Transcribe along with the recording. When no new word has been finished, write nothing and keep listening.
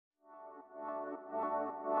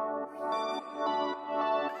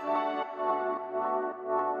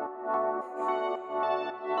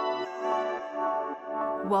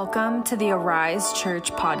Welcome to the Arise Church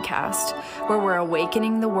podcast, where we're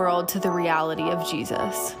awakening the world to the reality of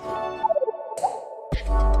Jesus.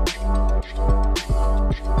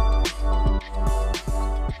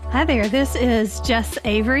 Hi there, this is Jess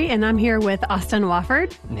Avery, and I'm here with Austin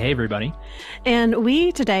Wofford. Hey, everybody. And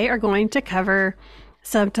we today are going to cover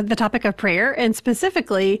the topic of prayer, and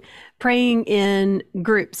specifically praying in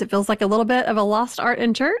groups. It feels like a little bit of a lost art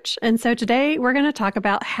in church. And so today we're going to talk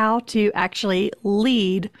about how to actually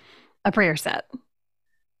lead a prayer set.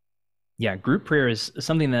 Yeah, group prayer is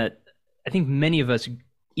something that I think many of us,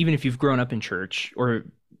 even if you've grown up in church, or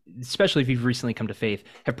especially if you've recently come to faith,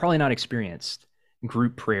 have probably not experienced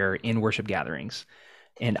group prayer in worship gatherings.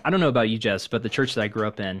 And I don't know about you, Jess, but the church that I grew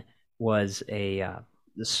up in was a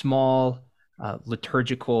small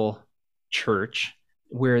liturgical church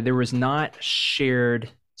where there was not shared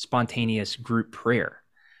spontaneous group prayer.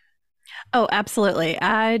 Oh, absolutely.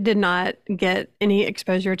 I did not get any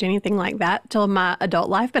exposure to anything like that till my adult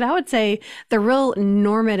life, but I would say the real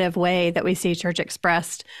normative way that we see church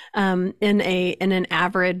expressed in an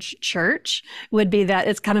average church would be that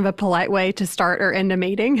it's kind of a polite way to start or end a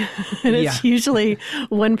meeting. And it's usually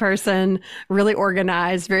one person really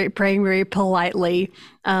organized, praying very politely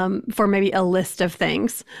for maybe a list of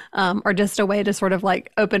things, or just a way to sort of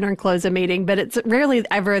like open or close a meeting. But it's rarely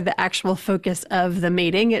ever the actual focus of the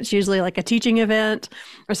meeting. It's usually like a teaching event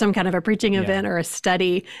or some kind of a preaching event or a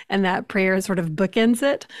study, and that prayer sort of bookends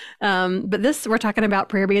it. But we're talking about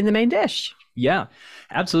prayer being the main dish. Yeah,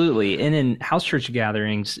 absolutely. And in house church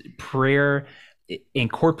gatherings, prayer in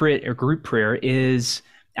corporate or group prayer is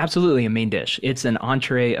absolutely a main dish. It's an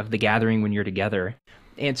entree of the gathering when you're together.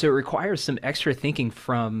 And so it requires some extra thinking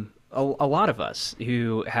from a lot of us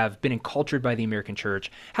who have been encultured by the American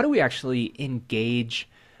church. How do we actually engage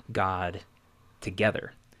God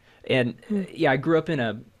together? And I grew up in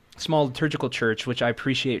a small liturgical church, which I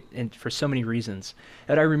appreciate for so many reasons.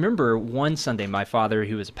 And I remember one Sunday, my father,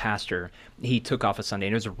 who was a pastor, he took off a Sunday,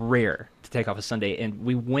 and it was rare to take off a Sunday. And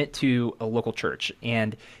we went to a local church,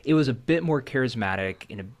 and it was a bit more charismatic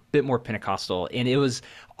and a bit more Pentecostal. And it was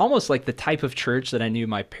almost like the type of church that I knew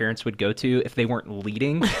my parents would go to if they weren't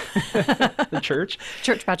leading the church.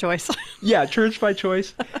 Church by choice. Yeah, church by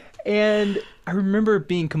choice. And I remember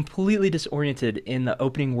being completely disoriented in the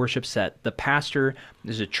opening worship set. The pastor,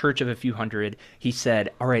 there's a church of a few hundred, he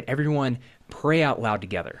said, "All right, everyone, pray out loud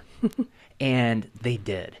together." And they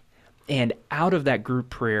did. And out of that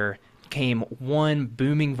group prayer came one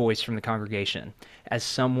booming voice from the congregation as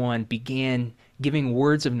someone began giving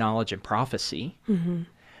words of knowledge and prophecy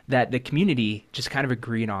that the community just kind of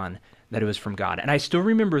agreed on that it was from God. And I still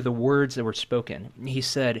remember the words that were spoken. He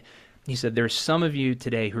said, there's some of you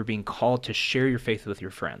today who are being called to share your faith with your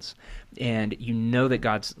friends. And you know that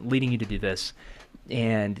God's leading you to do this.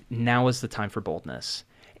 And now is the time for boldness.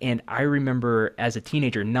 And I remember as a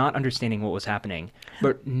teenager not understanding what was happening,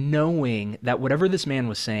 but knowing that whatever this man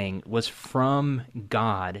was saying was from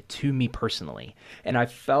God to me personally. And I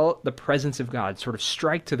felt the presence of God sort of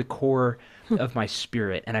strike to the core of my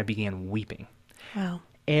spirit, and I began weeping. Wow.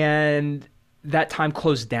 And that time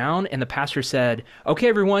closed down, and the pastor said, "Okay,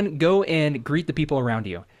 everyone, go and greet the people around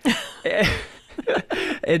you."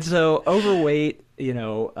 And so overweight,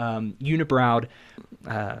 unibrowed,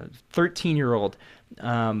 13-year-old,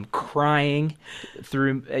 crying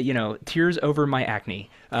through, tears over my acne.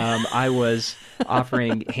 I was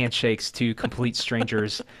offering handshakes to complete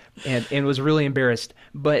strangers and was really embarrassed.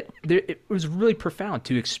 But it was really profound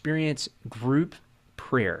to experience group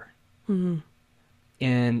prayer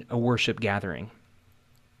in a worship gathering.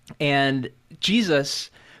 And Jesus,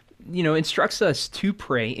 instructs us to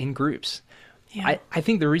pray in groups. Yeah. I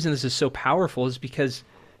think the reason this is so powerful is because,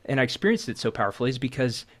 and I experienced it so powerfully, is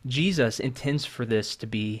because Jesus intends for this to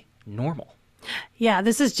be normal. Yeah,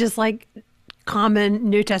 this is just like common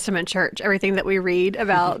New Testament church. Everything that we read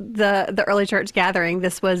about the early church gathering,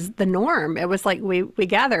 this was the norm. It was like we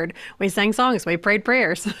gathered, we sang songs, we prayed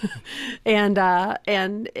prayers, and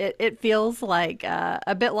it feels like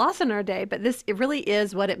a bit lost in our day. But it really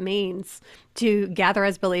is what it means to gather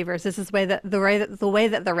as believers. This is the way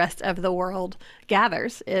that the rest of the world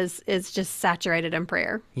gathers is just saturated in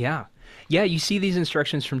prayer. Yeah. You see these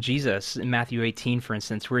instructions from Jesus in Matthew 18, for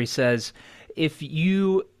instance, where he says, if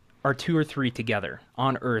you are two or three together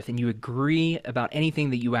on earth and you agree about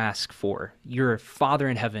anything that you ask for, your Father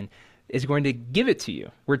in heaven is going to give it to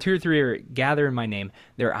you. Where two or three are gathered in my name,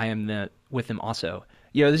 there I am with them also.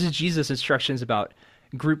 This is Jesus' instructions about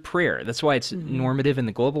group prayer. That's why it's normative in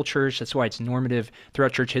the global church. That's why it's normative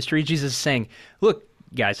throughout church history. Jesus is saying, look,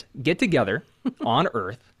 guys, get together on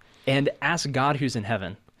earth and ask God who's in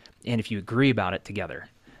heaven. And if you agree about it together,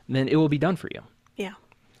 then it will be done for you. Yeah.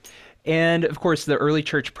 And of course, the early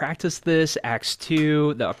church practiced this, Acts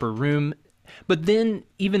 2, the upper room. But then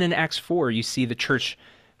even in Acts 4, you see the church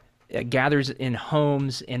gathers in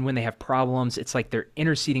homes, and when they have problems, it's like they're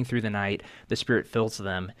interceding through the night. The Spirit fills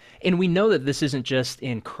them. And we know that this isn't just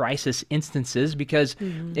in crisis instances, because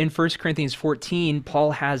in 1 Corinthians 14,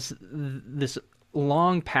 Paul has this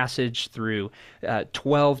long passage through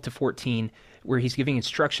 12 to 14 where he's giving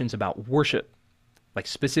instructions about worship. Like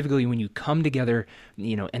specifically when you come together,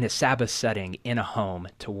 in a Sabbath setting in a home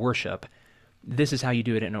to worship, this is how you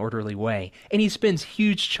do it in an orderly way. And he spends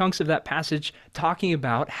huge chunks of that passage talking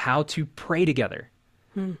about how to pray together.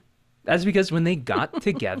 That's because when they got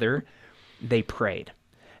together, they prayed.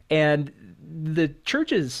 And the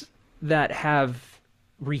churches that have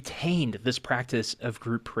retained this practice of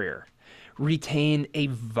group prayer retain a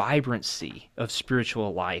vibrancy of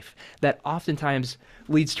spiritual life that oftentimes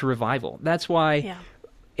leads to revival. That's why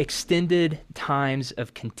extended times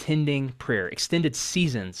of contending prayer, extended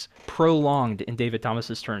seasons, prolonged in David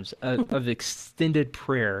Thomas's terms, of extended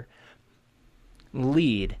prayer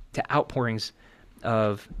lead to outpourings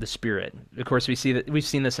of the Spirit. Of course, we've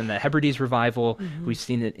seen this in the Hebrides revival. We've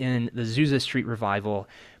seen it in the Azusa Street revival.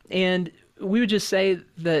 And we would just say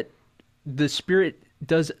that the Spirit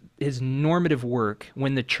does his normative work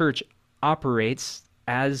when the church operates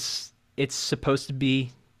as it's supposed to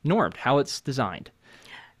be normed, how it's designed.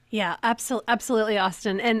 Yeah, absolutely,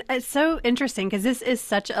 Austin. And it's so interesting because this is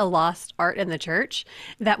such a lost art in the church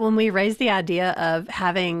that when we raise the idea of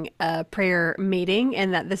having a prayer meeting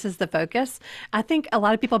and that this is the focus, I think a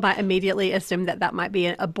lot of people might immediately assume that that might be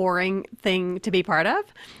a boring thing to be part of.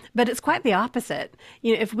 But it's quite the opposite.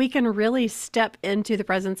 If we can really step into the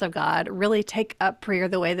presence of God, really take up prayer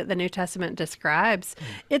the way that the New Testament describes,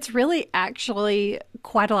 it's really actually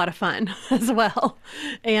quite a lot of fun as well.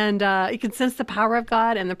 And you can sense the power of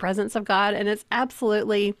God and the presence of God. And it's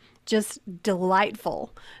absolutely just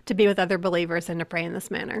delightful to be with other believers and to pray in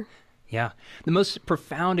this manner. Yeah. The most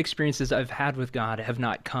profound experiences I've had with God have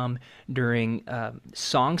not come during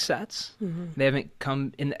song sets. They haven't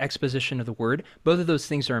come in the exposition of the Word. Both of those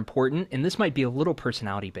things are important, and this might be a little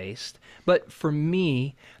personality-based. But for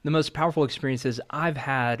me, the most powerful experiences I've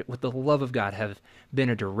had with the love of God have been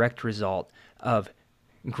a direct result of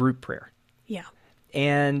group prayer. Yeah.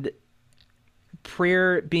 And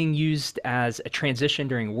prayer being used as a transition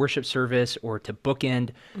during worship service or to bookend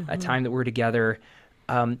a time that we're together,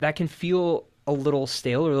 that can feel a little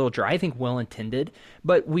stale or a little dry, I think well-intended,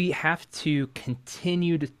 but we have to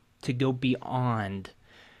continue to go beyond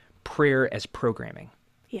prayer as programming.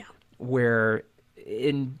 Yeah. Where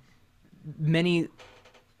in many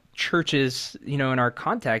churches, in our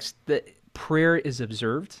context, that prayer is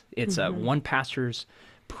observed. It's one pastor's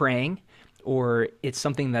praying, or it's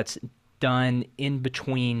something that's done in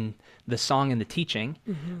between the song and the teaching.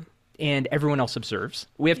 And everyone else observes.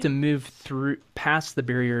 We have to move past the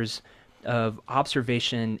barriers of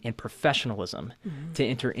observation and professionalism to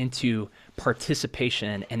enter into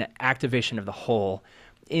participation and activation of the whole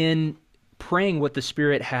in praying what the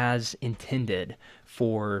Spirit has intended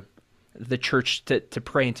for the church to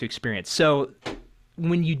pray and to experience. So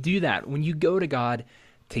when you do that, when you go to God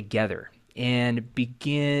together and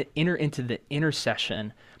enter into the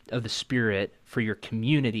intercession of the Spirit for your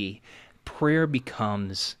community, prayer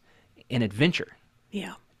becomes an adventure.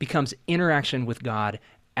 Yeah. Becomes interaction with God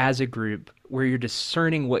as a group where you're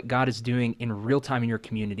discerning what God is doing in real time in your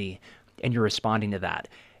community and you're responding to that.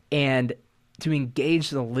 And to engage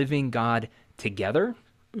the living God together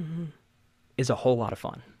is a whole lot of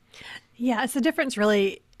fun. Yeah, it's the difference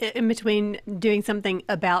really in between doing something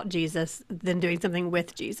about Jesus than doing something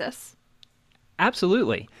with Jesus.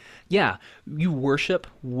 Absolutely. Yeah. You worship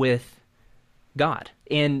with God,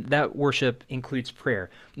 and that worship includes prayer.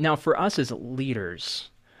 Now, for us as leaders,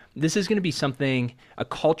 this is going to be something, a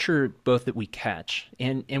culture both that we catch,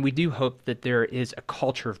 and we do hope that there is a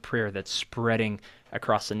culture of prayer that's spreading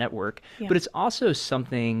across the network, but it's also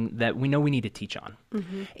something that we know we need to teach on.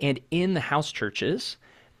 And in the house churches,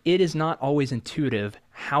 it is not always intuitive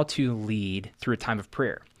how to lead through a time of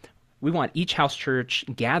prayer. We want each house church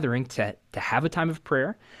gathering to have a time of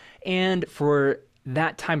prayer, and for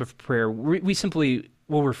that time of prayer, we simply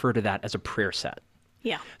will refer to that as a prayer set.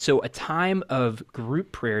 Yeah. So a time of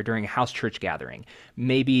group prayer during a house church gathering,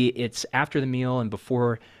 maybe it's after the meal and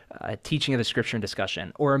before teaching of the scripture and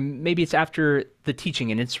discussion, or maybe it's after the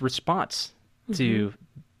teaching and its response to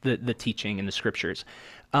the teaching and the scriptures.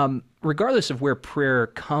 Regardless of where prayer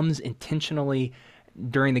comes intentionally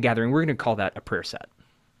during the gathering, we're going to call that a prayer set.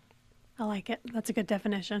 I like it. That's a good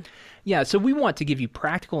definition. Yeah, so we want to give you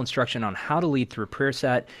practical instruction on how to lead through a prayer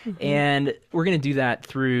set, and we're going to do that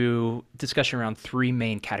through discussion around three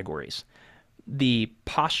main categories: the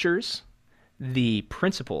postures, the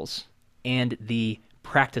principles, and the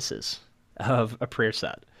practices of a prayer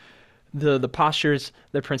set. The postures,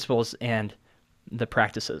 the principles, and the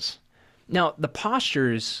practices. Now, the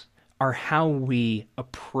postures are how we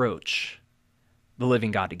approach the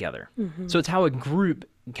living God together. So it's how a group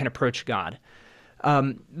can approach God.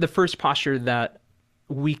 The first posture that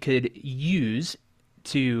we could use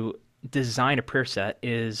to design a prayer set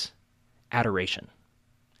is adoration.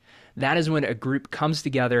 That is when a group comes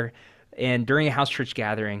together and during a house church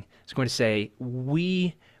gathering is going to say,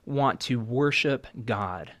 we want to worship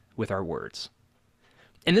God with our words.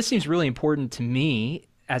 And this seems really important to me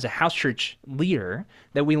as a house church leader,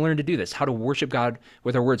 that we learn to do this, how to worship God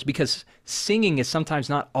with our words, because singing is sometimes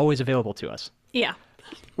not always available to us. Yeah.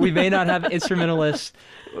 We may not have instrumentalists.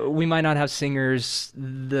 We might not have singers.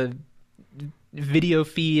 The video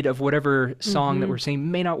feed of whatever song that we're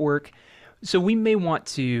singing may not work. So we may want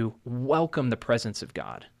to welcome the presence of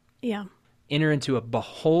God. Yeah. Enter into a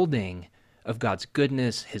beholding of God's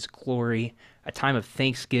goodness, his glory, a time of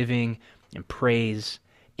thanksgiving and praise.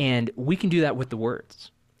 And we can do that with the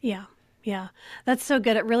words. Yeah. Yeah. That's so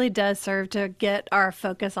good. It really does serve to get our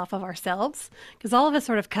focus off of ourselves, because all of us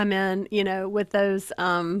sort of come in, with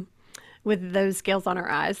those scales on our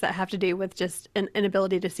eyes that have to do with just an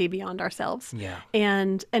inability to see beyond ourselves. Yeah.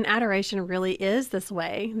 And adoration really is this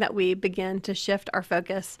way that we begin to shift our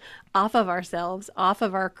focus off of ourselves, off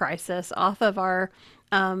of our crisis, off of our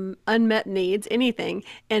unmet needs, anything,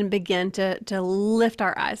 and begin to lift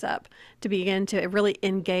our eyes up, to begin to really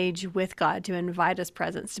engage with God, to invite his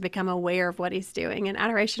presence, to become aware of what he's doing. And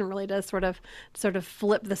adoration really does sort of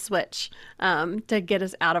flip the switch to get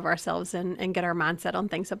us out of ourselves and get our mindset on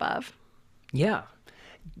things above. Yeah,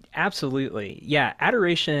 absolutely. Yeah,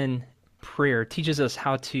 adoration prayer teaches us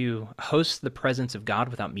how to host the presence of God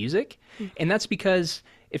without music. And that's because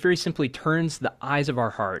it very simply turns the eyes of our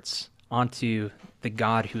hearts onto the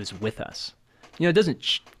God who is with us. It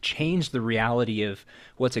doesn't change the reality of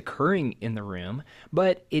what's occurring in the room,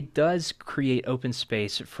 but it does create open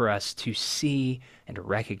space for us to see and to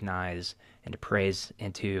recognize and to praise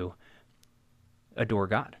and to adore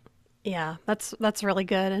God. Yeah, that's really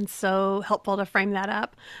good and so helpful to frame that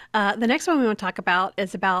up. The next one we want to talk about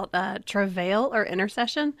is about travail or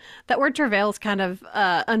intercession. That word travail is kind of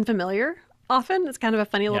unfamiliar. Often it's kind of a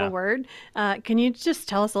funny little word. Can you just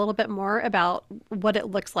tell us a little bit more about what it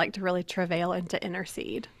looks like to really travail and to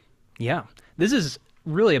intercede? Yeah, this is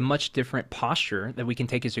really a much different posture that we can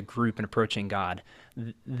take as a group in approaching God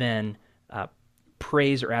than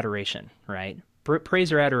praise or adoration, right?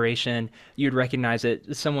 Praise or adoration, you'd recognize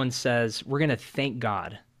it. Someone says, we're going to thank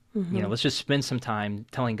God. Let's just spend some time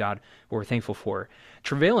telling God what we're thankful for.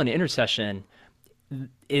 Travail and intercession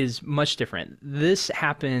is much different. This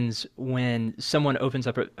happens when someone opens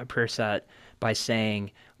up a prayer set by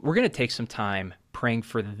saying, we're going to take some time praying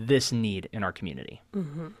for this need in our community.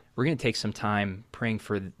 We're going to take some time praying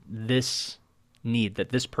for this need that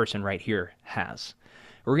this person right here has.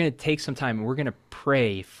 We're going to take some time and we're going to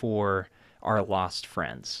pray for our lost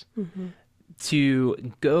friends.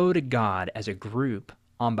 To go to God as a group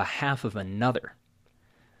on behalf of another,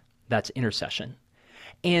 that's intercession.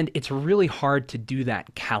 And it's really hard to do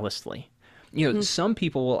that callously. Some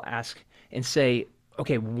people will ask and say,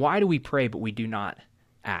 okay, why do we pray but we do not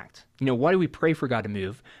act? Why do we pray for God to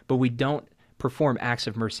move but we don't perform acts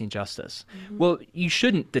of mercy and justice? Well, you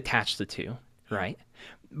shouldn't detach the two, right?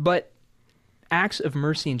 But acts of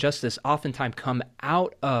mercy and justice oftentimes come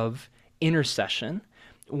out of intercession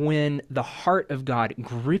when the heart of God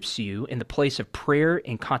grips you in the place of prayer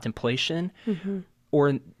and contemplation, or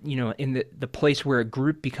in the place where a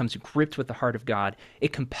group becomes gripped with the heart of God.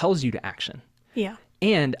 It compels you to action. Yeah.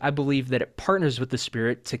 And I believe that it partners with the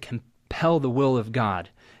Spirit to compel the will of God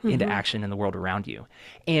into action in the world around you.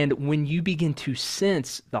 And when you begin to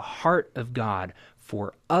sense the heart of God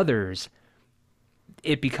for others,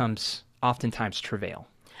 it becomes oftentimes travail.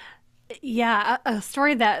 Yeah, a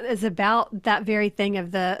story that is about that very thing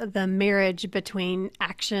of the marriage between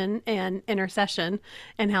action and intercession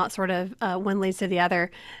and how it sort of one leads to the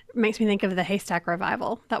other makes me think of the haystack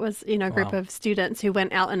revival. That was, a group of students who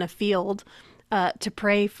went out in a field to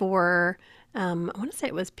pray for, I want to say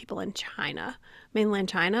it was people in China, mainland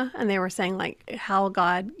China. And they were saying like, how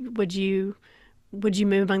God, would you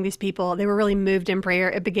move among these people? They were really moved in prayer.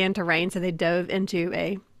 It began to rain. So they dove into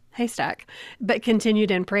a haystack, but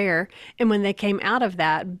continued in prayer. And when they came out of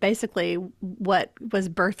that, basically what was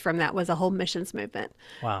birthed from that was a whole missions movement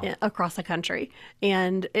across the country.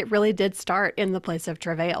 And it really did start in the place of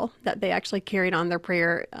travail, that they actually carried on their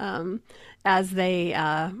prayer as they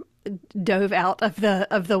dove out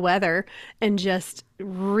of the weather and just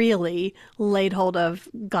really laid hold of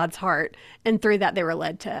God's heart. And through that, they were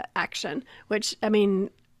led to action, which, I mean,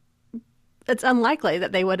 it's unlikely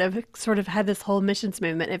that they would have sort of had this whole missions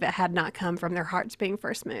movement if it had not come from their hearts being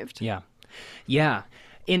first moved. Yeah. Yeah.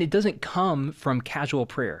 And it doesn't come from casual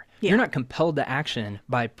prayer. Yeah. You're not compelled to action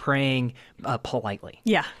by praying politely.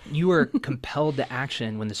 Yeah. You are compelled to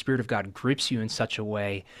action when the Spirit of God grips you in such a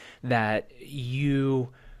way that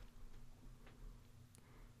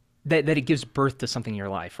that it gives birth to something in your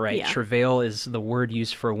life, right? Yeah. Travail is the word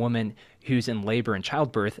used for a woman who's in labor and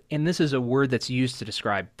childbirth, and this is a word that's used to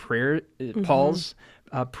describe prayer. Paul's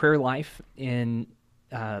prayer life in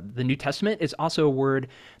the New Testament is also a word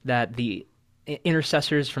that the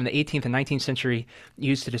intercessors from the 18th and 19th century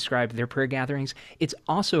used to describe their prayer gatherings. It's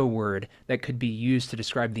also a word that could be used to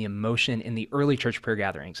describe the emotion in the early church prayer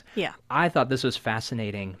gatherings. Yeah. I thought this was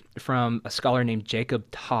fascinating from a scholar named Jacob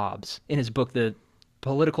Taubes in his book, The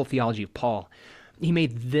Political Theology of Paul. He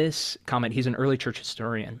made this comment. He's an early church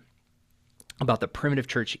historian about the primitive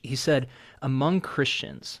church. He said, among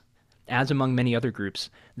Christians, as among many other groups,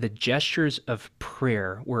 the gestures of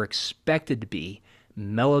prayer were expected to be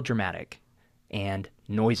melodramatic and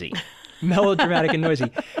noisy. Melodramatic and noisy.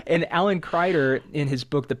 And Alan Kreider, in his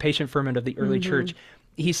book, The Patient Ferment of the Early Church,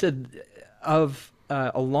 he said of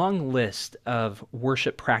a long list of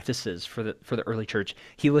worship practices for the early church,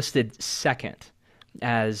 he listed second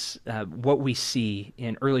as what we see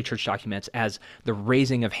in early church documents as the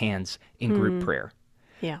raising of hands in group prayer.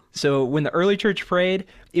 Yeah. So when the early church prayed,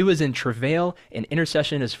 it was in travail, and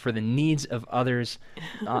intercession is for the needs of others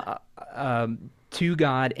to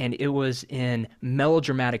God, and it was in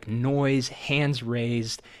melodramatic noise, hands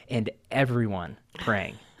raised, and everyone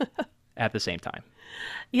praying at the same time.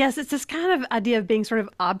 Yes, it's this kind of idea of being sort of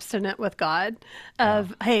obstinate with God,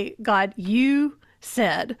 of, hey, God, you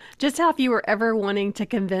said, just how if you were ever wanting to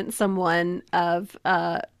convince someone of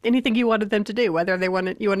anything you wanted them to do, whether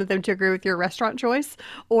you wanted them to agree with your restaurant choice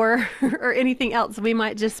or anything else, we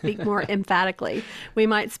might just speak more emphatically. We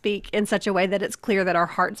might speak in such a way that it's clear that our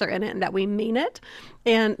hearts are in it and that we mean it.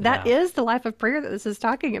 And that is the life of prayer that this is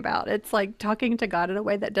talking about. It's like talking to God in a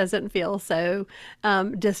way that doesn't feel so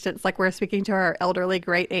distant, like we're speaking to our elderly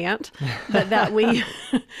great aunt, but that we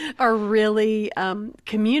are really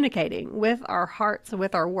communicating with our hearts,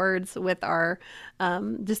 with our words, with our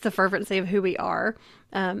just the fervency of who we are,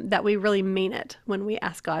 that we really mean it when we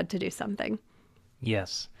ask God to do something.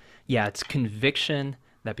 Yes. Yeah, it's conviction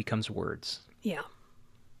that becomes words. Yeah.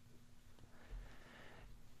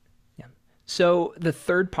 So the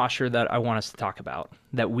third posture that I want us to talk about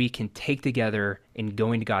that we can take together in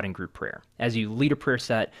going to God in group prayer. As you lead a prayer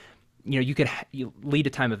set, you could lead a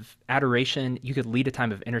time of adoration, you could lead a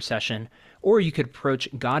time of intercession, or you could approach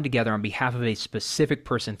God together on behalf of a specific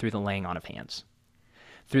person through the laying on of hands.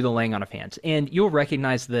 And you'll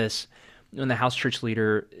recognize this when the house church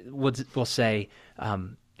leader will say,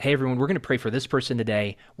 hey, everyone, we're going to pray for this person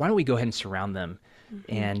today. Why don't we go ahead and surround them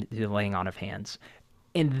and do the laying on of hands?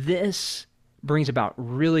 And this brings about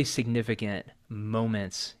really significant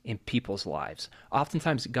moments in people's lives.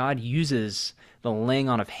 Oftentimes, God uses the laying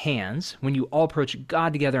on of hands when you all approach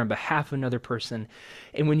God together on behalf of another person,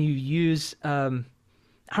 and when you use,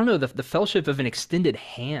 the fellowship of an extended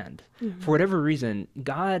hand. For whatever reason,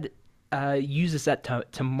 God uses that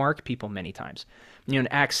to mark people many times. In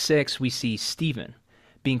Acts 6, we see Stephen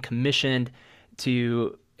being commissioned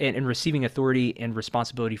to and receiving authority and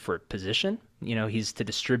responsibility for a position. He's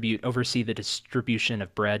to oversee the distribution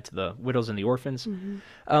of bread to the widows and the orphans.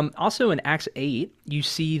 Also in Acts 8, you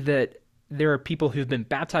see that there are people who've been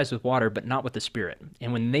baptized with water, but not with the Spirit.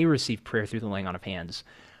 And when they receive prayer through the laying on of hands,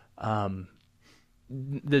 the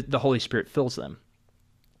Holy Spirit fills them.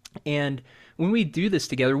 And when we do this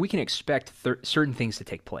together, we can expect certain things to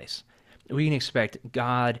take place. We can expect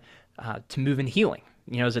God to move in healing.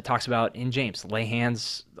 As it talks about in James, lay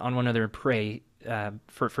hands on one another and pray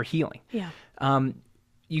for healing. Yeah.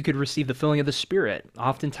 You could receive the filling of the Spirit.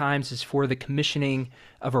 Oftentimes it's for the commissioning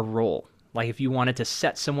of a role. Like if you wanted to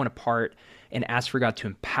set someone apart and ask for God to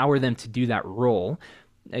empower them to do that role,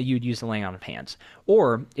 you'd use the laying on of hands.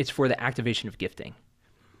 Or it's for the activation of gifting.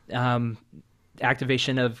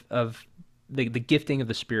 Activation of the gifting of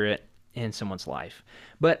the Spirit in someone's life.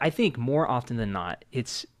 But I think more often than not,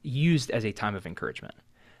 it's used as a time of encouragement.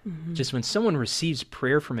 Just when someone receives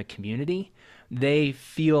prayer from a community, they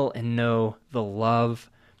feel and know the love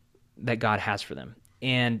that God has for them.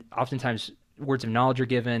 And oftentimes words of knowledge are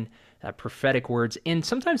given, prophetic words, and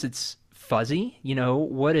sometimes it's fuzzy,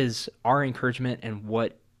 what is our encouragement and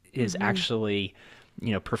what is actually,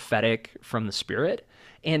 prophetic from the Spirit.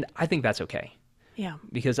 And I think that's okay. Yeah.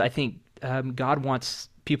 Because I think God wants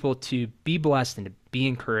people to be blessed and to be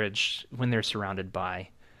encouraged when they're surrounded by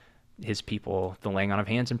his people, the laying on of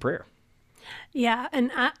hands and prayer. Yeah,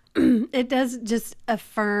 and it does just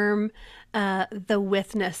affirm the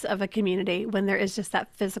witness of a community when there is just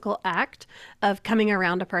that physical act of coming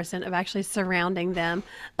around a person, of actually surrounding them,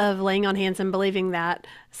 of laying on hands and believing that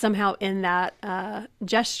somehow in that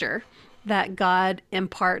gesture that God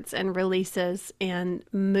imparts and releases and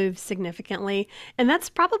moves significantly. And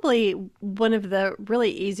that's probably one of the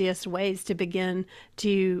really easiest ways to begin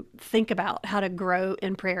to think about how to grow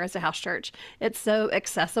in prayer as a house church. It's so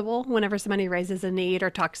accessible whenever somebody raises a need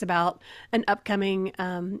or talks about an upcoming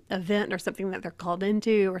event or something that they're called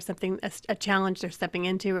into or something, a challenge they're stepping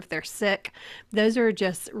into if they're sick. Those are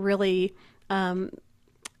just really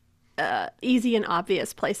easy and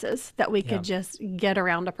obvious places that we could just get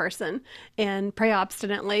around a person and pray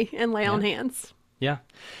obstinately and lay on hands. Yeah.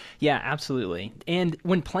 Yeah, absolutely. And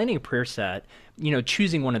when planning a prayer set,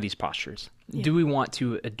 choosing one of these postures, do we want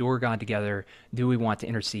to adore God together? Do we want to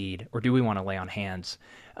intercede? Or do we want to lay on hands?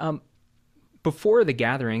 Before the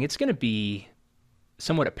gathering, it's going to be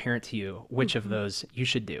somewhat apparent to you which of those you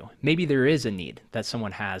should do. Maybe there is a need that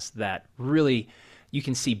someone has that really you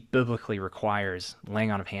can see biblically requires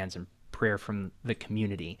laying on of hands and prayer from the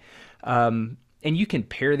community. And you can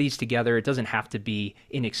pair these together. It doesn't have to be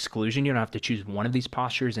in exclusion. You don't have to choose one of these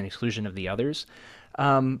postures in exclusion of the others.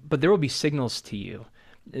 But there will be signals to you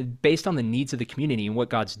based on the needs of the community and what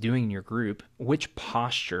God's doing in your group, which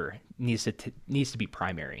posture needs to be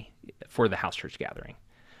primary for the house church gathering.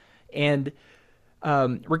 And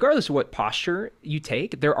regardless of what posture you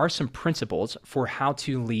take, there are some principles for how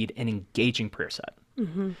to lead an engaging prayer set.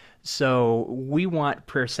 Mm-hmm. So we want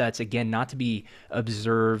prayer sets, again, not to be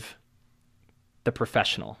observe the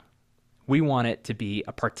professional. We want it to be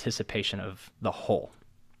a participation of the whole.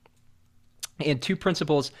 And two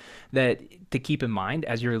principles that to keep in mind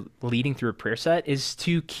as you're leading through a prayer set is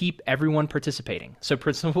to keep everyone participating. So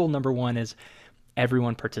principle number one is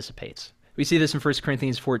everyone participates. We see this in 1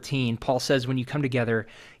 Corinthians 14. Paul says, when you come together,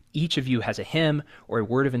 each of you has a hymn or a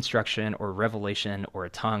word of instruction or a revelation or a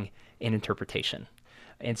tongue and interpretation.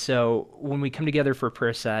 And so when we come together for a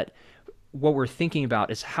prayer set, what we're thinking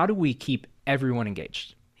about is how do we keep everyone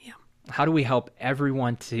engaged? Yeah. How do we help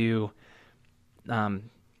everyone to,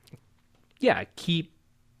 keep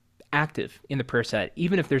active in the prayer set,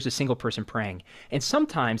 even if there's a single person praying? And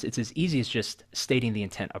sometimes it's as easy as just stating the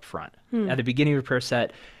intent up front. At the beginning of a prayer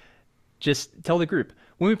set, just tell the group,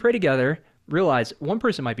 when we pray together, realize one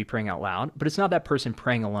person might be praying out loud, but it's not that person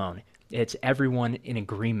praying alone. It's everyone in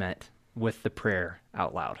agreement with the prayer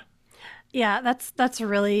out loud. Yeah, that's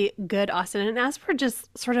really good, Austin. And as we're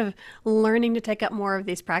just sort of learning to take up more of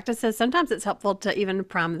these practices, sometimes it's helpful to even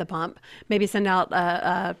prime the pump. Maybe send out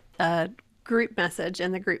a group message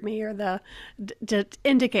in the group me or to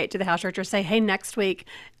indicate to the house church or say, hey, next week,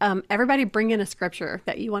 everybody bring in a scripture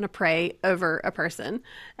that you want to pray over a person.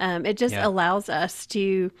 It just allows us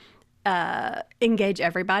to engage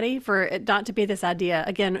everybody, for it not to be this idea.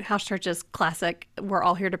 Again, house church is classic. We're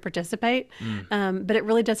all here to participate. But it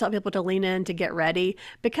really does help people to lean in, to get ready,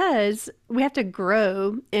 because we have to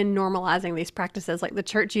grow in normalizing these practices. Like the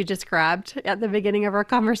church you described at the beginning of our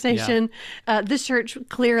conversation, this church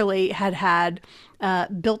clearly had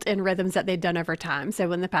built-in rhythms that they'd done over time. So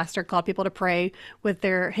when the pastor called people to pray with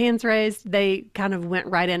their hands raised, they kind of went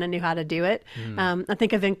right in and knew how to do it. I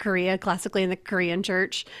think of in Korea, classically in the Korean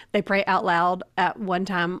church, they pray out loud at one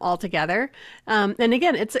time all together. And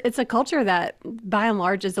again, it's a culture that by and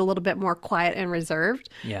large is a little bit more quiet and reserved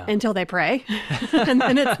until they pray. And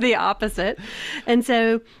then it's the opposite. And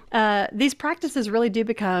so these practices really do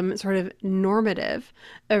become sort of normative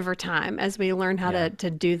over time as we learn how to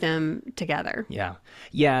do them together. Yeah.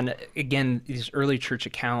 And again, these early church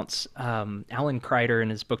accounts, Alan Kreider in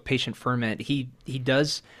his book, Patient Ferment, he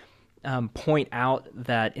does point out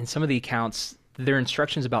that in some of the accounts, there are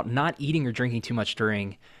instructions about not eating or drinking too much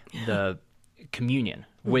during the communion,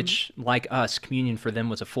 which, like us, communion for them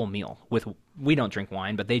was a full meal. We don't drink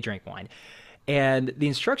wine, but they drank wine. And the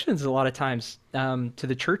instructions a lot of times to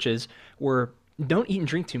the churches were don't eat and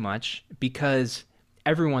drink too much because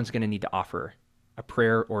everyone's going to need to offer a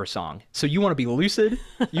prayer or a song. So you want to be lucid,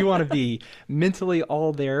 you want to be mentally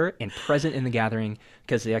all there and present in the gathering,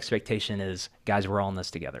 because the expectation is, guys, we're all in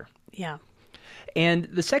this together. Yeah. And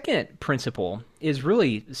the second principle is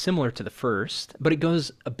really similar to the first, but it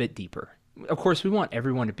goes a bit deeper. Of course, we want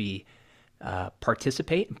everyone to be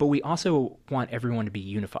participate, but we also want everyone to be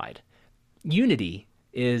unified. Unity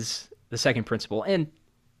is the second principle, and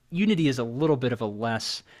unity is a little bit of a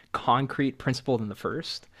less concrete principle than the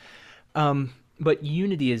first. But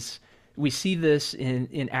unity is, we see this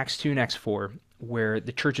in Acts 2 and Acts 4, where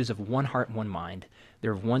the church is of one heart and one mind.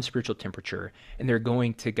 They're of one spiritual temperature, and they're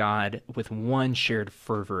going to God with one shared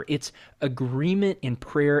fervor. It's agreement in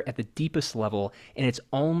prayer at the deepest level, and it's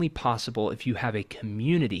only possible if you have a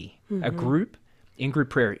community, a group, in-group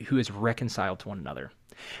prayer, who is reconciled to one another.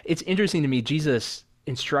 It's interesting to me, Jesus'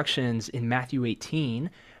 instructions in Matthew 18,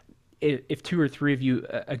 if two or three of you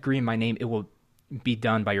agree in my name, it will be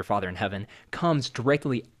done by your Father in heaven, comes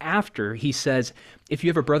directly after he says, if you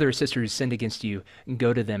have a brother or sister who's sinned against you,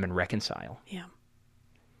 go to them and reconcile. Yeah.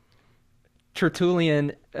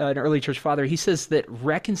 Tertullian, an early church father, he says that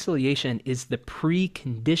reconciliation is the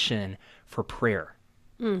precondition for prayer.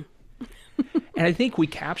 And I think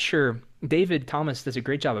David Thomas does a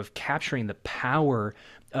great job of capturing the power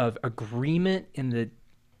of agreement in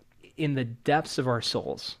the depths of our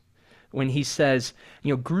souls. When he says,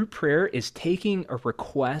 group prayer is taking a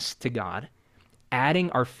request to God,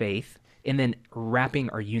 adding our faith, and then wrapping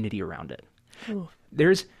our unity around it. Ooh.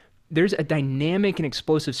 There's a dynamic and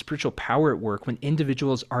explosive spiritual power at work when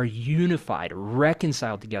individuals are unified,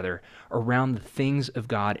 reconciled together around the things of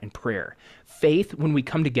God and prayer. Faith, when we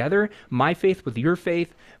come together, my faith with your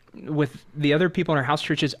faith, with the other people in our house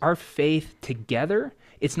churches, our faith together,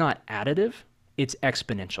 it's not additive, it's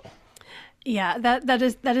exponential. Yeah, that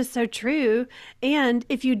is so true. And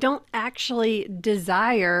if you don't actually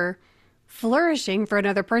desire flourishing for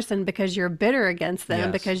another person because you're bitter against them,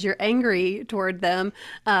 Yes. because you're angry toward them,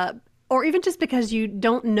 or even just because you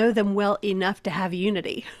don't know them well enough to have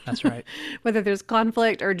unity. That's right. Whether there's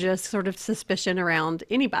conflict or just sort of suspicion around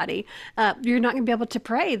anybody, you're not going to be able to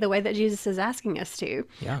pray the way that Jesus is asking us to.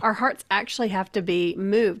 Yeah. Our hearts actually have to be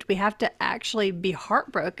moved. We have to actually be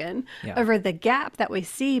heartbroken over the gap that we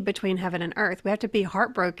see between heaven and earth. We have to be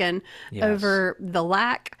heartbroken over the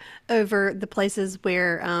lack, over the places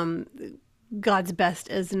where God's best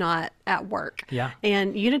is not at work. Yeah.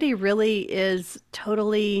 And unity really is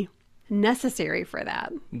totally necessary for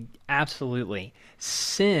that. Absolutely.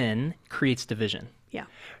 Sin creates division. Yeah.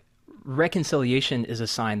 Reconciliation is a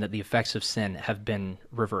sign that the effects of sin have been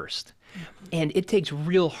reversed. And it takes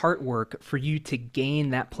real heart work for you to gain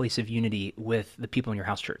that place of unity with the people in your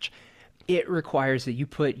house church. It requires that you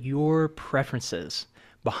put your preferences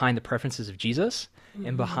behind the preferences of Jesus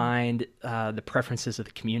and behind the preferences of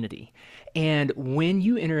the community. And when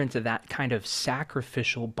you enter into that kind of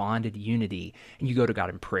sacrificial bonded unity and you go to God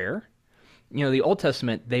in prayer, the Old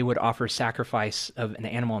Testament, they would offer sacrifice of an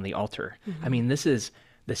animal on the altar. I mean, this is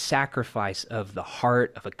the sacrifice of the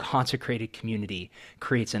heart of a consecrated community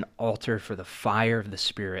creates an altar for the fire of the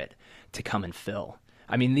Spirit to come and fill.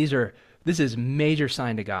 I mean, this is major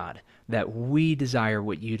sign to God that we desire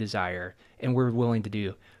what you desire, and we're willing to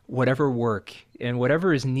do whatever work and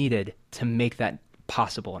whatever is needed to make that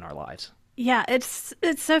possible in our lives. Yeah, it's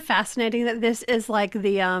so fascinating that this is like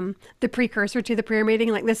the precursor to the prayer meeting.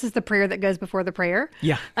 Like this is the prayer that goes before the prayer.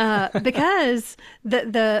 Yeah. Because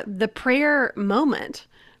the prayer moment,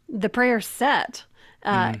 the prayer set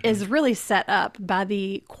is really set up by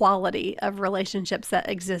the quality of relationships that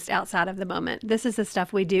exist outside of the moment. This is the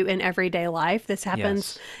stuff we do in everyday life. This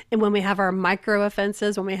happens and when we have our micro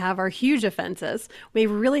offenses, when we have our huge offenses. We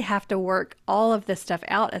really have to work all of this stuff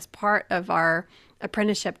out as part of our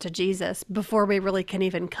apprenticeship to Jesus before we really can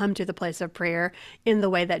even come to the place of prayer in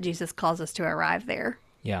the way that Jesus calls us to arrive there.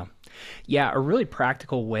 Yeah. Yeah, a really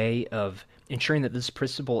practical way of ensuring that this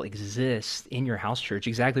principle exists in your house church,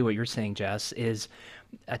 exactly what you're saying, Jess, is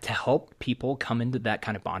to help people come into that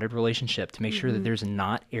kind of bonded relationship, to make sure that there's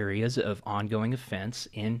not areas of ongoing offense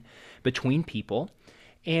in between people,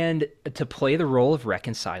 and to play the role of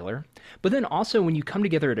reconciler. But then also when you come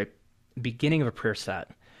together at a beginning of a prayer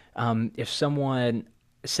set, if someone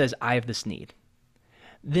says, I have this need,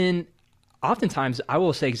 then oftentimes I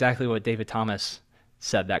will say exactly what David Thomas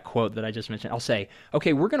said, that quote that I just mentioned. I'll say,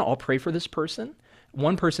 okay, we're going to all pray for this person.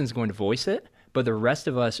 One person's going to voice it, but the rest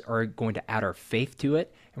of us are going to add our faith to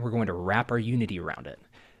it, and we're going to wrap our unity around it.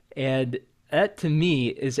 And that, to me,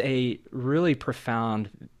 is a really profound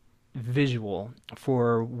visual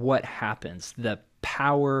for what happens, the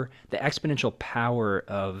power, the exponential power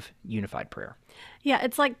of unified prayer. Yeah,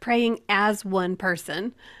 it's like praying as one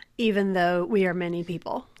person, even though we are many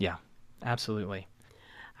people. Yeah, absolutely.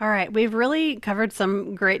 All right, we've really covered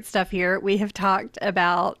some great stuff here. We have talked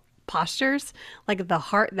about postures, like the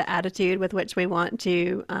heart, the attitude with which we want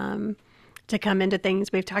to to come into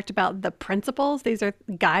things. We've talked about the principles. These are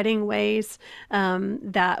guiding ways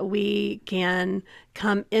that we can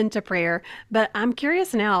come into prayer. But I'm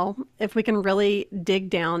curious now if we can really dig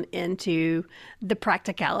down into the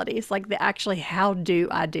practicalities, like the actually, how do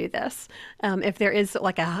I do this? If there is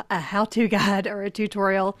like a how-to guide or a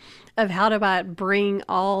tutorial of how do I bring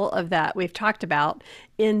all of that we've talked about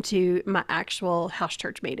into my actual house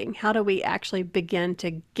church meeting? How do we actually begin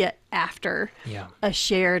to get after a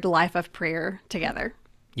shared life of prayer together?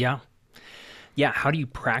 Yeah. How do you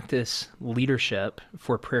practice leadership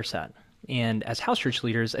for a prayer set? And as house church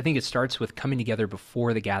leaders, I think it starts with coming together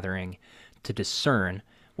before the gathering to discern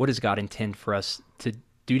what does God intend for us to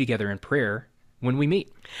do together in prayer when we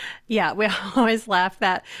meet. Yeah, we always laugh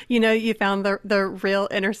that, you found the real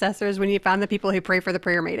intercessors when you found the people who pray for the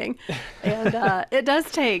prayer meeting. And it does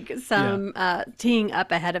take some teeing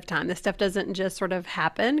up ahead of time. This stuff doesn't just sort of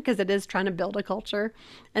happen because it is trying to build a culture.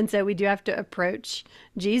 And so we do have to approach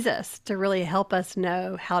Jesus to really help us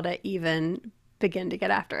know how to even begin to get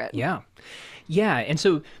after it. Yeah. And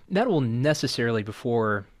so that will necessarily,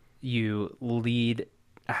 before you lead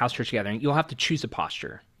a house church gathering, you'll have to choose a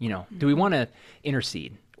posture. Do we want to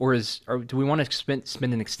intercede, or do we want to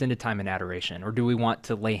spend an extended time in adoration, or do we want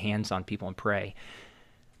to lay hands on people and pray?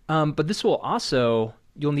 But this will also,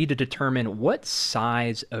 you'll need to determine what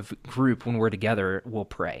size of group when we're together will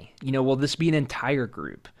pray. Will this be an entire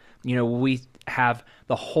group? Will we have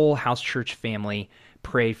the whole house church family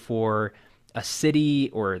pray for a city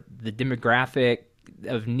or the demographic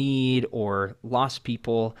of need or lost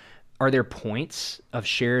people? Are there points of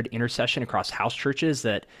shared intercession across house churches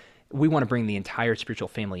that we want to bring the entire spiritual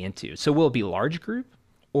family into? So will it be large group,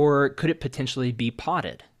 or could it potentially be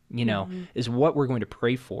potted? Is what we're going to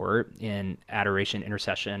pray for in adoration,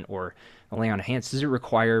 intercession, or laying on of hands, does it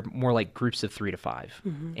require more like groups of 3 to 5?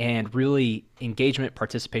 And really, engagement,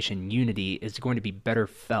 participation, unity is going to be better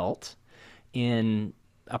felt in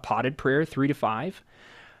a potted prayer, 3 to 5.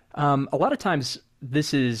 A lot of times,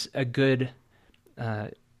 this is a good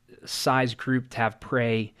size group to have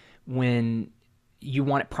pray when you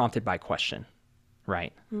want it prompted by question,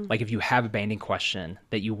 right? Like if you have a banding question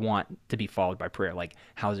that you want to be followed by prayer, like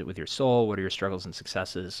how is it with your soul? What are your struggles and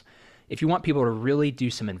successes? If you want people to really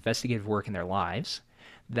do some investigative work in their lives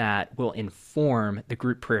that will inform the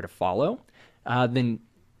group prayer to follow, then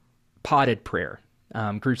potted prayer,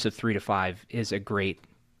 groups of 3 to 5 is a great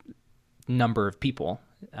number of people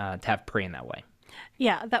to have pray in that way.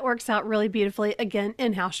 Yeah, that works out really beautifully, again,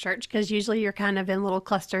 in house church, because usually you're kind of in little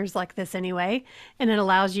clusters like this anyway, and it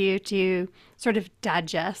allows you to sort of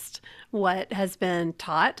digest what has been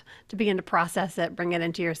taught, to begin to process it, bring it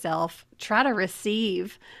into yourself, try to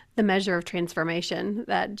receive the measure of transformation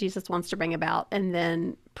that Jesus wants to bring about, and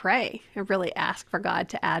then pray and really ask for God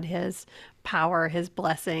to add his power, his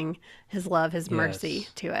blessing, his love, his mercy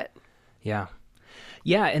to it. Yeah,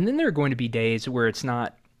 and then there are going to be days where it's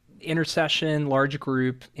not intercession, large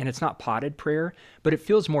group, and it's not potted prayer, but it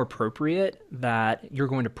feels more appropriate that you're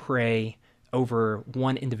going to pray over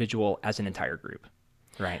one individual as an entire group,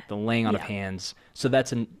 right? The laying on of hands. So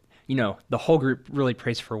that's the whole group really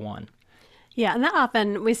prays for one. Yeah, and that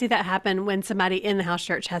often we see that happen when somebody in the house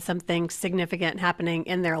church has something significant happening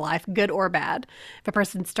in their life, good or bad. If a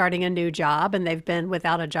person's starting a new job and they've been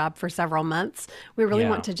without a job for several months, we really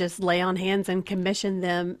want to just lay on hands and commission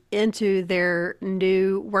them into their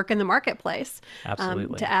new work in the marketplace.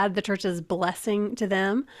 Absolutely. To add the church's blessing to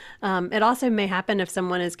them. It also may happen if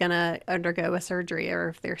someone is going to undergo a surgery or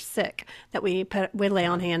if they're sick, that we lay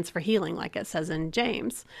on hands for healing, like it says in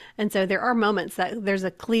James. And so there are moments that there's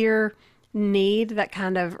a clear need that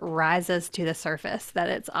kind of rises to the surface, that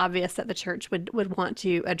it's obvious that the church would want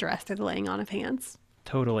to address through the laying on of hands.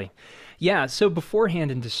 Totally. Yeah, so beforehand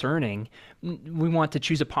in discerning, we want to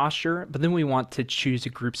choose a posture, but then we want to choose a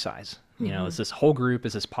group size. Is this whole group?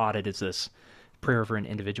 Is this potted? Is this prayer over an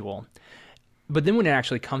individual? But then when it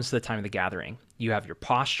actually comes to the time of the gathering, you have your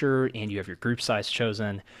posture and you have your group size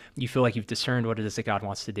chosen. You feel like you've discerned what it is that God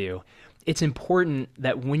wants to do. It's important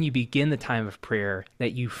that when you begin the time of prayer,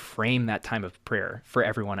 that you frame that time of prayer for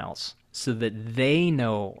everyone else so that they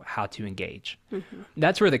know how to engage.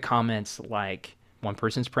 That's where the comments like, one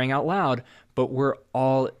person's praying out loud, but we're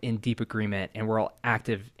all in deep agreement and we're all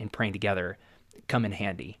active in praying together, come in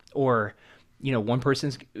handy. Or,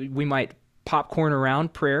 we might popcorn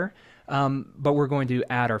around prayer, but we're going to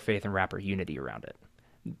add our faith and wrap our unity around it.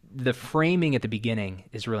 The framing at the beginning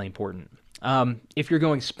is really important. If you're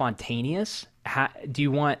going spontaneous,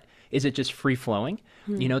 is it just free flowing?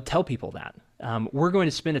 Tell people that. We're going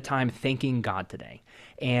to spend a time thanking God today.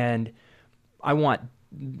 And I want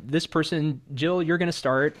this person, Jill, you're going to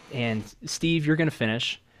start, and Steve, you're going to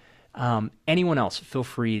finish. Anyone else, feel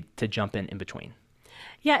free to jump in between.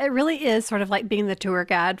 Yeah, it really is sort of like being the tour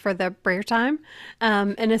guide for the prayer time,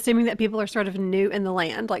 and assuming that people are sort of new in the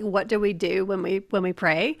land. Like, what do we do when we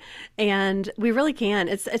pray? And we really can.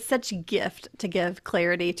 It's such a gift to give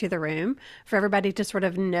clarity to the room for everybody to sort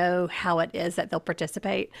of know how it is that they'll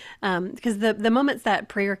participate. Because the moments that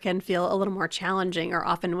prayer can feel a little more challenging are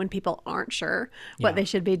often when people aren't sure what they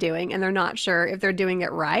should be doing, and they're not sure if they're doing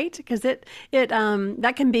it right. Because it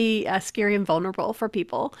that can be scary and vulnerable for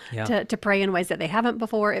people to pray in ways that they haven't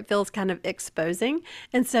before. It feels kind of exposing.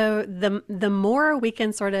 And so the more we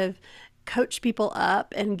can sort of coach people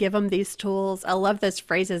up and give them these tools. I love those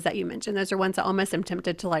phrases that you mentioned. Those are ones I almost am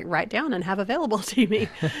tempted to like write down and have available to me,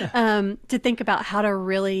 to think about how to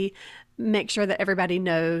really make sure that everybody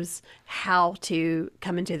knows how to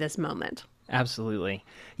come into this moment. Absolutely.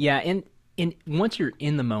 Yeah. And once you're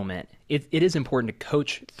in the moment, it is important to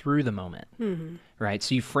coach through the moment, right?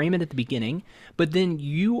 So you frame it at the beginning, but then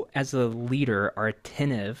you as a leader are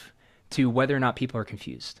attentive to whether or not people are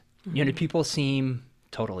confused. You know, do people seem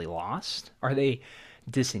totally lost? Are they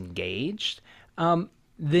disengaged?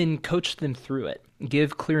 Then coach them through it.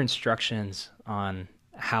 Give clear instructions on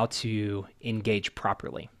how to engage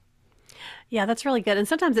properly. Yeah, that's really good. And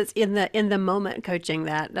sometimes it's in the moment coaching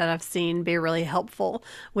that I've seen be really helpful,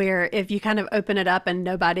 where if you kind of open it up and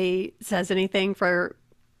nobody says anything for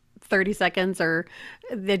 30 seconds, or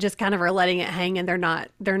they just kind of are letting it hang and they're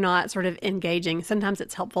not sort of engaging. Sometimes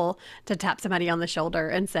it's helpful to tap somebody on the shoulder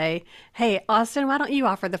and say, "Hey, Austin, why don't you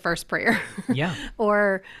offer the first prayer?" Yeah.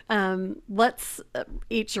 Or let's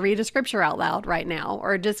each read a scripture out loud right now,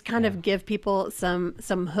 or just kind of give people some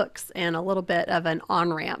hooks and a little bit of an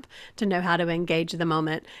on-ramp to know how to engage the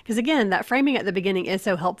moment. Because again, that framing at the beginning is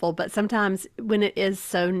so helpful, but sometimes when it is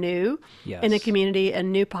so new in a community, a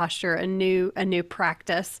new posture, a new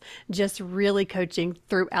practice, just really coaching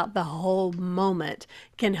throughout the whole moment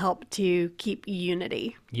can help to keep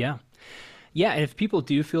unity. Yeah. Yeah. And if people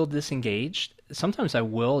do feel disengaged, sometimes I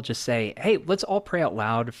will just say, "Hey, let's all pray out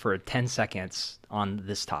loud for 10 seconds on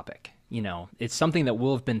this topic." You know, it's something that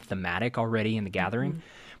will have been thematic already in the gathering.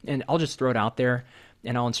 And I'll just throw it out there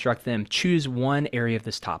and I'll instruct them, choose one area of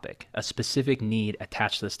this topic, a specific need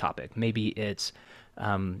attached to this topic. Maybe it's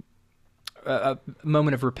a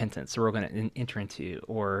moment of repentance that we're going to enter into,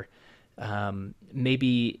 or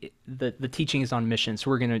maybe the teaching is on mission, so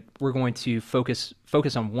we're going to focus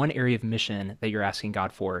on one area of mission that you're asking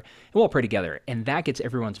God for, and we'll pray together, and that gets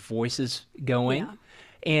everyone's voices going.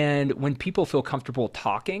 And when people feel comfortable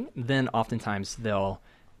talking, then oftentimes they'll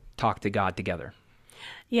talk to God together.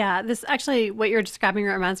 Yeah, this actually, what you're describing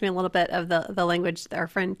reminds me a little bit of the language that our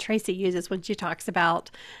friend Tracy uses when she talks about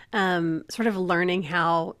sort of learning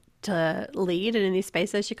how to lead. And in these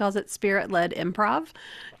spaces, she calls it spirit-led improv.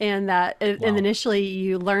 And that and initially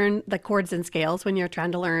you learn the chords and scales when you're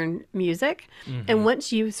trying to learn music. And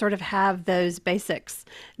once you sort of have those basics,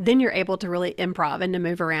 then you're able to really improv and to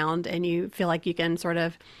move around, and you feel like you can sort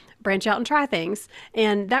of branch out and try things.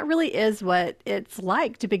 And that really is what it's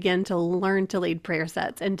like to begin to learn to lead prayer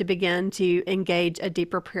sets and to begin to engage a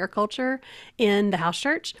deeper prayer culture in the house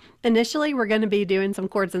church. Initially, we're going to be doing some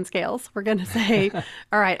chords and scales. We're going to say,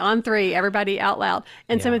 all right, on 3, everybody out loud.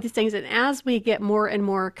 And some of these things. And as we get more and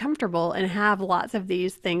more comfortable and have lots of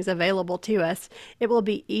these things available to us, it will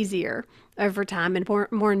be easier over time and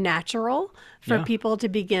more natural for people to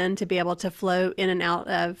begin to be able to flow in and out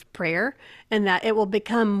of prayer, and that it will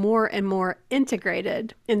become more and more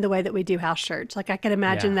integrated in the way that we do house church. Like I could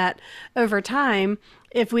imagine that over time,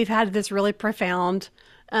 if we've had this really profound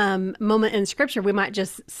moment in scripture, we might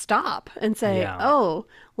just stop and say, "Oh,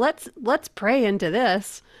 let's pray into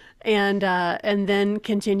this," and then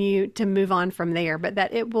continue to move on from there. But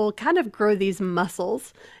that it will kind of grow these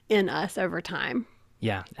muscles in us over time.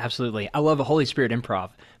 Yeah, absolutely. I love a Holy Spirit improv.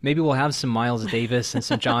 Maybe we'll have some Miles Davis and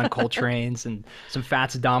some John Coltrane's and some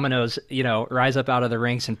Fats Dominoes, rise up out of the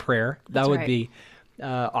ranks in prayer. That would be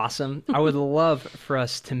awesome. I would love for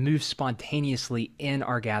us to move spontaneously in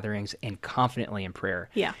our gatherings and confidently in prayer.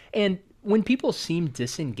 Yeah. And when people seem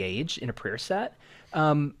disengaged in a prayer set,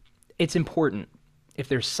 it's important, if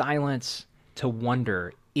there's silence, to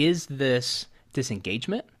wonder, is this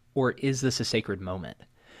disengagement or is this a sacred moment?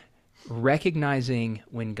 Recognizing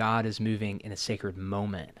when God is moving in a sacred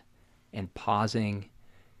moment and pausing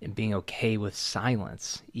and being okay with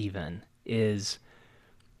silence even is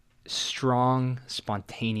strong,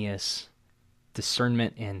 spontaneous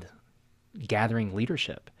discernment and gathering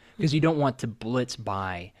leadership, because you don't want to blitz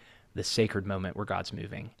by the sacred moment where God's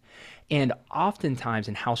moving. And oftentimes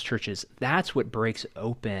in house churches, that's what breaks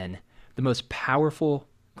open the most powerful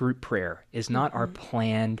group prayer is not our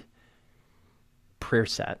planned prayer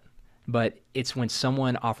set, but it's when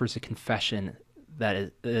someone offers a confession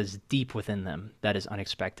that is deep within them, that is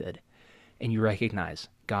unexpected, and you recognize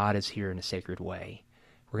God is here in a sacred way.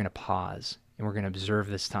 We're going to pause and we're going to observe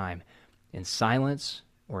this time in silence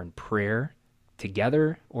or in prayer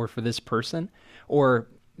together, or for this person, or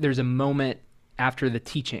there's a moment after the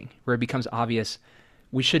teaching where it becomes obvious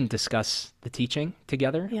we shouldn't discuss the teaching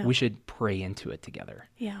together. Yeah. We should pray into it together.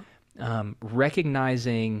 Yeah.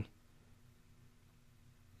 Recognizing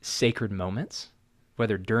sacred moments,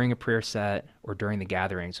 whether during a prayer set or during the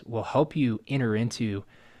gatherings, will help you enter into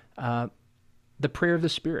the prayer of the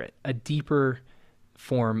Spirit, a deeper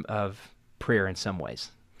form of prayer in some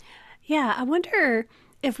ways. Yeah, I wonder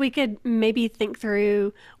if we could maybe think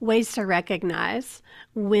through ways to recognize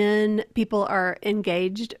when people are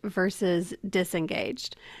engaged versus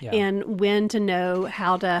disengaged, Yeah. and when to know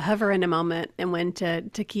how to hover in a moment and when to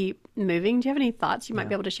keep moving. Do you have any thoughts you might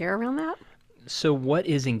be able to share around that? So what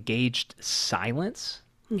is engaged silence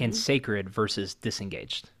and sacred versus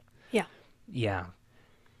disengaged? Yeah. Yeah.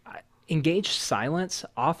 Engaged silence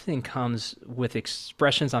often comes with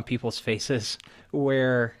expressions on people's faces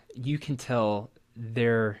where you can tell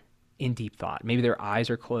they're in deep thought. Maybe their eyes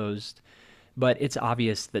are closed, but it's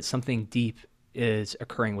obvious that something deep is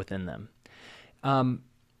occurring within them.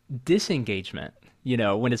 Disengagement,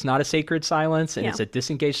 when it's not a sacred silence and it's a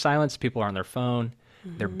disengaged silence, people are on their phone,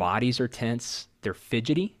 their bodies are tense, they're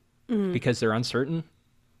fidgety because they're uncertain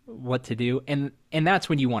what to do. And that's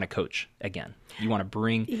when you want to coach again. You want to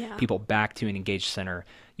bring people back to an engaged center.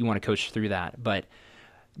 You want to coach through that. But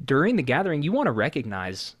during the gathering, you want to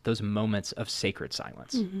recognize those moments of sacred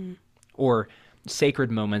silence or sacred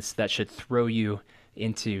moments that should throw you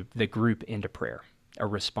into the group into prayer, a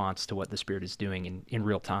response to what the Spirit is doing in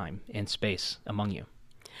real time and space among you.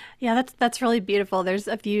 Yeah, that's really beautiful. There's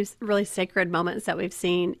a few really sacred moments that we've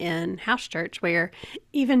seen in house church where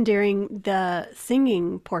even during the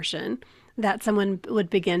singing portion that someone would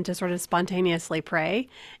begin to sort of spontaneously pray.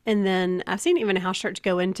 And then I've seen even a house church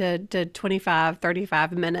go into 25,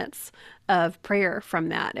 35 minutes of prayer from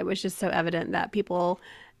that. It was just so evident that people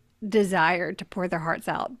desired to pour their hearts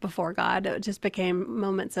out before God. It just became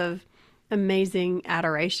moments of amazing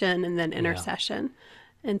adoration and then intercession.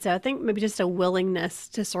 And so I think maybe just a willingness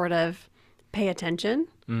to sort of pay attention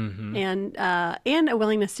and a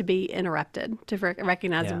willingness to be interrupted, to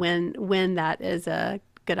recognize when that is a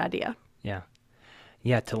good idea.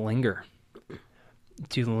 Yeah, to linger.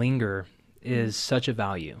 To linger is such a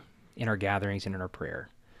value in our gatherings and in our prayer,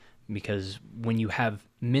 because when you have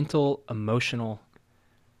mental, emotional,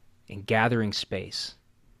 and gathering space,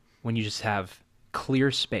 when you just have clear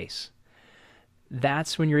space,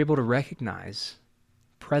 that's when you're able to recognize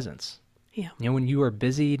presence. Yeah. When you are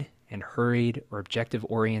busied and hurried or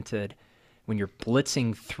objective-oriented, when you're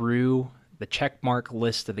blitzing through the checkmark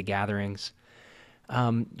list of the gatherings,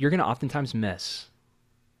 you're going to oftentimes miss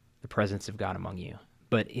the presence of God among you.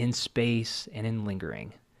 But in space and in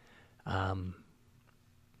lingering,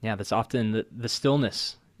 that's often the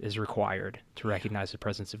stillness is required to recognize the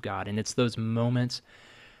presence of God. And it's those moments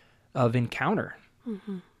of encounter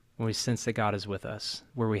when we sense that God is with us,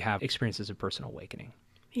 where we have experiences of personal awakening.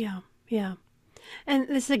 Yeah. And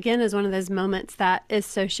this, again, is one of those moments that is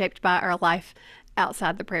so shaped by our life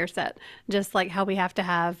outside the prayer set, just like how we have to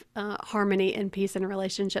have harmony and peace in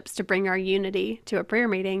relationships to bring our unity to a prayer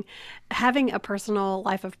meeting. Having a personal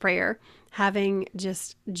life of prayer, having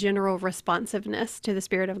just general responsiveness to the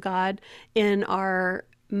Spirit of God in our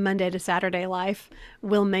Monday to Saturday life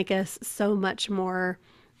will make us so much more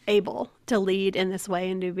able to lead in this way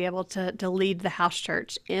and to be able to lead the house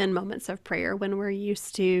church in moments of prayer when we're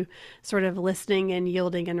used to sort of listening and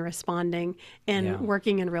yielding and responding and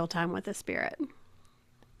working in real time with the Spirit.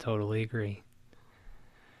 Totally agree.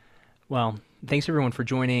 Well, thanks everyone for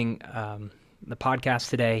joining the podcast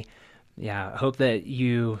today. I hope that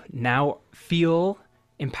you now feel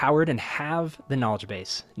empowered and have the knowledge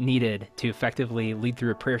base needed to effectively lead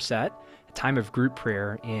through a prayer set, a time of group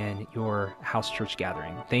prayer in your house church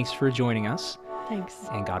gathering. Thanks for joining us. Thanks.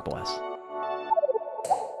 And God bless.